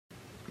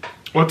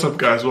What's up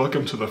guys,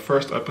 welcome to the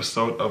first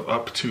episode of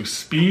Up to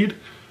Speed,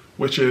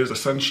 which is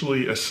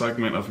essentially a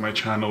segment of my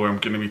channel where I'm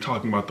going to be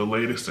talking about the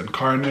latest in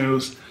car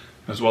news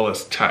as well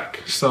as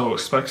tech. So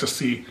expect to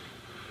see,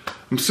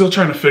 I'm still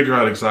trying to figure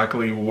out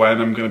exactly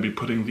when I'm going to be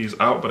putting these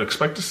out, but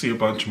expect to see a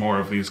bunch more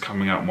of these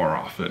coming out more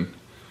often.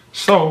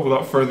 So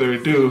without further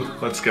ado,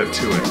 let's get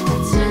to it.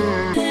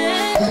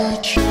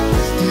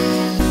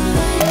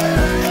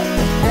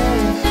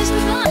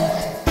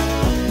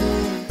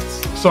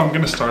 So I'm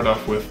going to start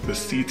off with the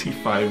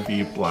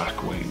CT5-V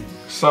blackwing.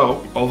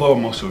 So although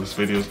most of this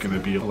video is going to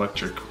be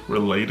electric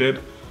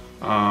related,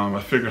 I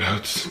figured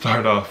I'd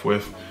start off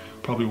with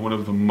probably one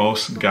of the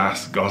most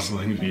gas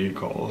guzzling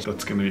vehicles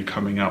that's going to be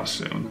coming out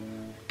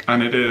soon.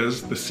 And it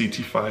is the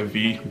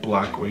CT5-V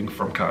blackwing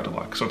from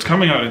Cadillac. So it's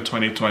coming out in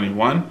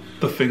 2021.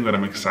 The thing that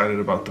I'm excited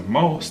about the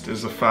most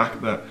is the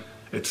fact that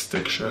it's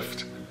stick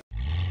shift.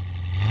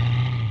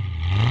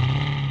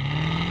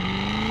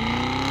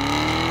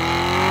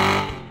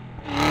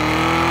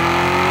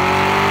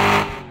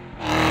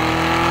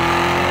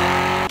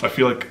 I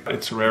feel like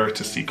it's rare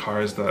to see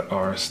cars that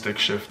are stick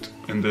shift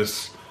in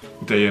this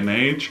day and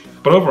age.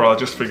 But overall, I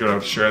just figured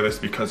I'd share this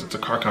because it's a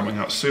car coming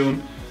out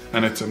soon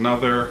and it's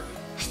another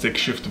stick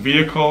shift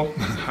vehicle.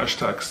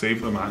 Hashtag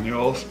save the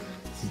manuals.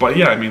 But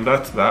yeah, I mean,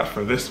 that's that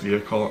for this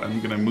vehicle.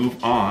 I'm gonna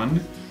move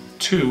on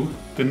to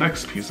the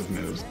next piece of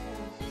news.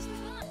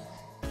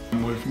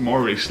 We've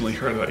more recently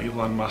heard that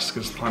Elon Musk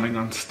is planning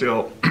on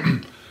still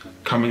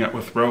coming up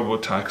with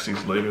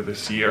robo-taxis later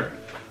this year.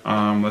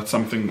 That's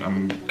something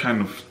I'm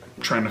kind of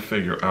trying to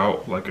figure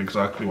out, like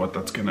exactly what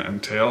that's going to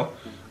entail.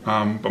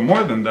 But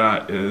more than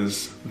that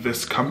is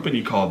this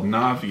company called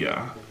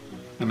Navya,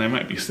 and I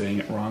might be saying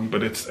it wrong,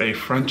 but it's a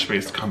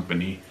French-based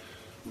company.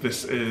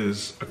 This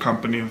is a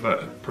company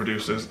that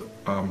produces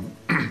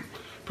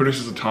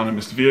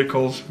autonomous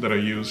vehicles that are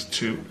used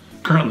to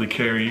currently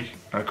carry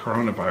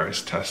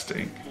coronavirus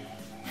testing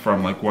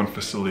from like one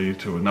facility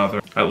to another.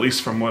 At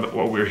least from what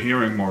we're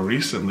hearing more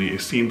recently,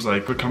 it seems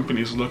like the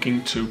company is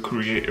looking to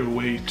create a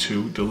way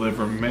to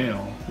deliver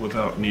mail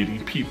without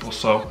needing people.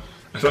 So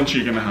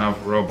essentially you're gonna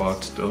have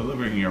robots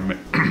delivering your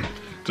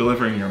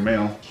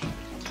mail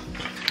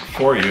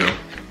for you.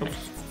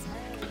 Oops.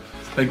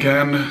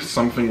 Again,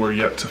 something we're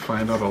yet to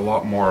find out a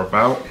lot more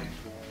about,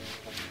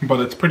 but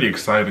it's pretty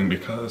exciting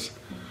because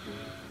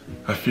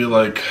I feel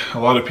like a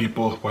lot of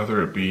people,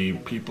 whether it be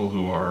people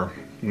who are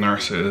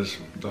nurses,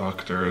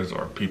 doctors,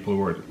 or people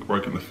who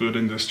work in the food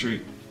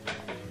industry,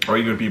 or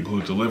even people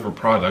who deliver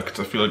products,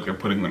 I feel like they're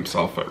putting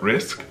themselves at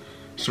risk.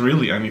 So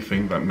really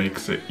anything that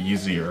makes it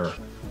easier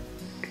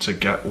to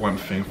get one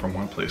thing from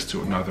one place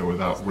to another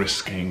without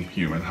risking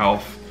human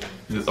health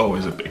is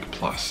always a big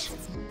plus.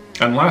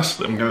 And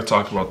lastly, I'm going to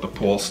talk about the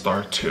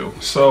Polestar 2.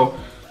 So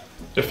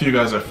if you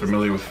guys are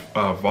familiar with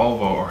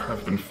Volvo or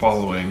have been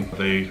following,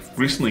 they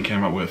recently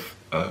came out with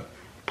a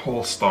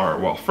Polestar.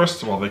 Well,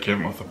 first of all, they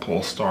came out with a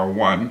Polestar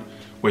 1,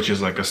 which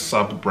is like a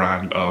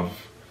sub-brand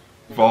of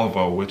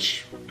Volvo,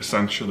 which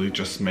essentially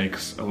just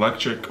makes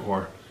electric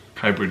or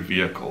hybrid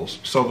vehicles.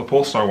 So the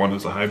Polestar 1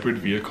 is a hybrid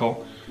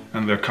vehicle,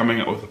 and they're coming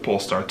out with the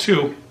Polestar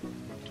 2,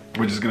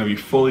 which is going to be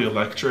fully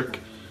electric,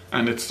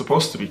 and it's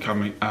supposed to be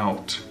coming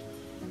out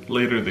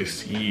later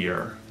this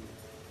year.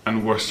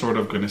 And we're sort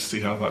of going to see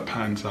how that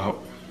pans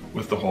out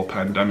with the whole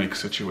pandemic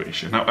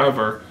situation.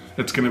 However,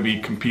 it's going to be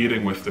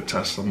competing with the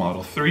Tesla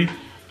Model 3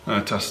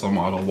 and Tesla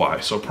Model Y.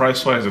 So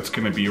price-wise, it's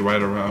going to be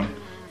right around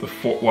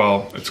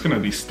it's going to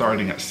be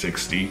starting at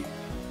 60.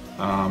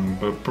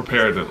 But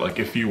prepare to, like,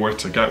 if you were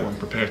to get one,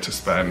 prepare to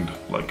spend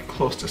like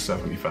close to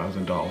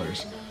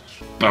 $70,000.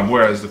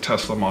 Whereas the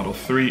Tesla Model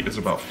 3 is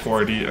about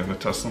 40, and the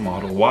Tesla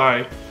Model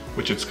Y,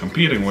 which it's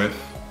competing with,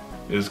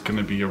 is going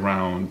to be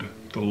around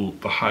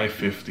the high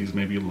 50s,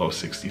 maybe low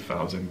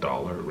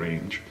 $60,000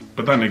 range.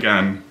 But then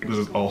again, this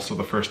is also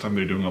the first time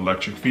they're doing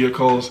electric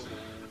vehicles,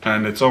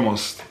 and it's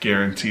almost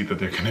guaranteed that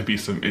there are going to be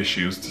some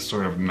issues to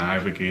sort of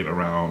navigate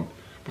around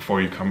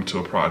before you come to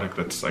a product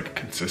that's like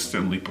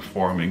consistently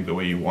performing the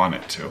way you want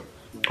it to.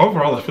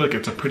 Overall, I feel like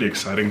it's a pretty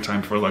exciting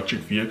time for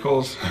electric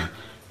vehicles.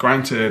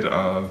 Granted,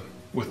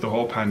 with the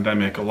whole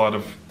pandemic, a lot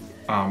of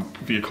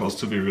vehicles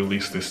to be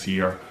released this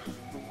year,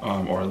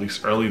 or at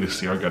least early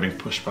this year, are getting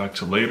pushed back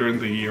to later in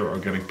the year or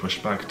getting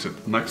pushed back to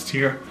next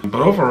year.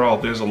 But overall,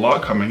 there's a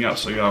lot coming out.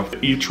 So you have the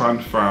e-tron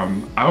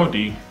from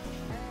Audi.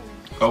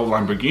 Oh,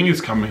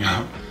 Lamborghini's coming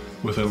out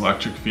with an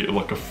electric vehicle,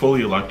 like a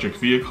fully electric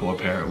vehicle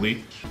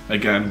apparently.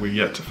 Again, we're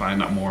yet to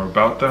find out more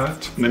about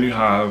that. And then you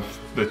have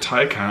the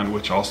Taycan,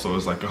 which also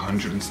is like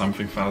 $100 and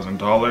something thousand.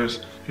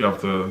 You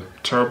have the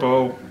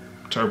Turbo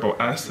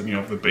S, and you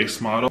have the base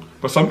model.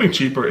 But something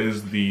cheaper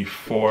is the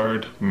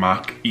Ford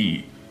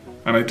Mach-E.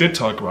 And I did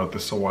talk about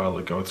this a while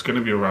ago. It's going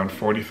to be around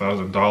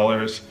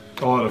 $40,000.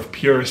 A lot of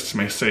purists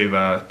may say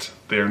that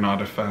they're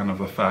not a fan of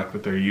the fact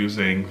that they're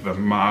using the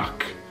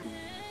Mach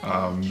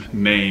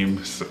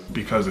name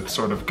because it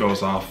sort of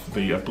goes off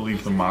the, I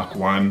believe, the Mach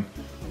 1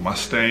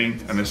 Mustang,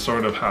 and it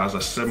sort of has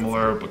a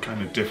similar but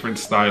kind of different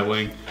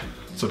styling.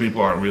 So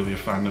people aren't really a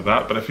fan of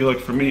that. But I feel like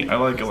for me, I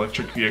like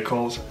electric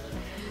vehicles.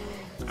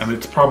 And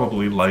it's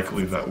probably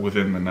likely that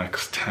within the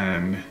next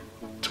 10,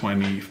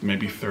 20,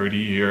 maybe 30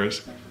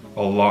 years,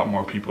 a lot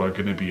more people are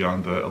going to be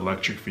on the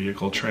electric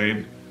vehicle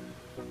train.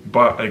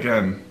 But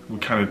again, we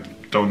kind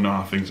of don't know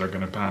how things are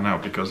going to pan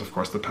out because of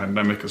course the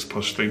pandemic has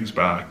pushed things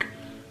back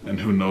and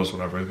who knows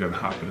whatever is going to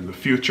happen in the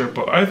future.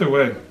 But either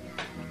way,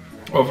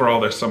 overall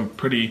there's some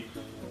pretty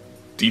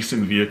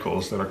decent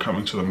vehicles that are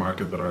coming to the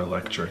market that are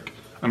electric.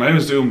 And I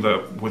assume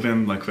that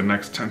within like the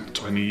next 10 to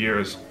 20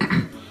 years,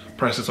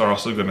 prices are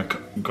also going to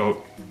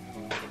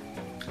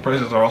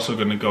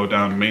go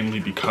down, mainly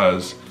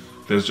because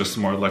there's just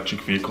more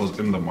electric vehicles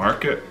in the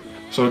market.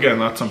 So again,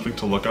 that's something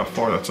to look out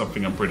for. That's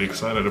something I'm pretty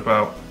excited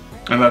about.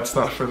 And that's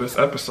that for this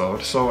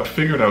episode. So I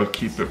figured I would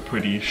keep it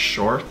pretty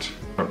short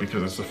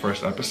because it's the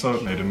first episode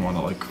and I didn't want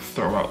to like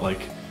throw out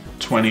like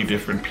 20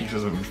 different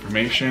pieces of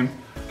information.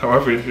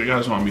 However, if you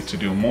guys want me to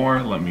do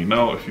more, let me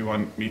know. If you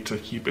want me to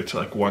keep it to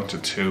like 1 to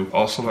 2,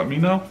 also let me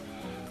know.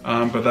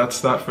 But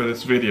that's that for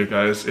this video,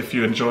 guys. If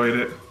you enjoyed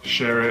it,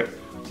 share it,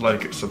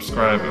 like it,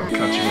 subscribe, and I'll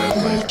catch you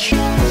guys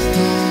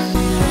later.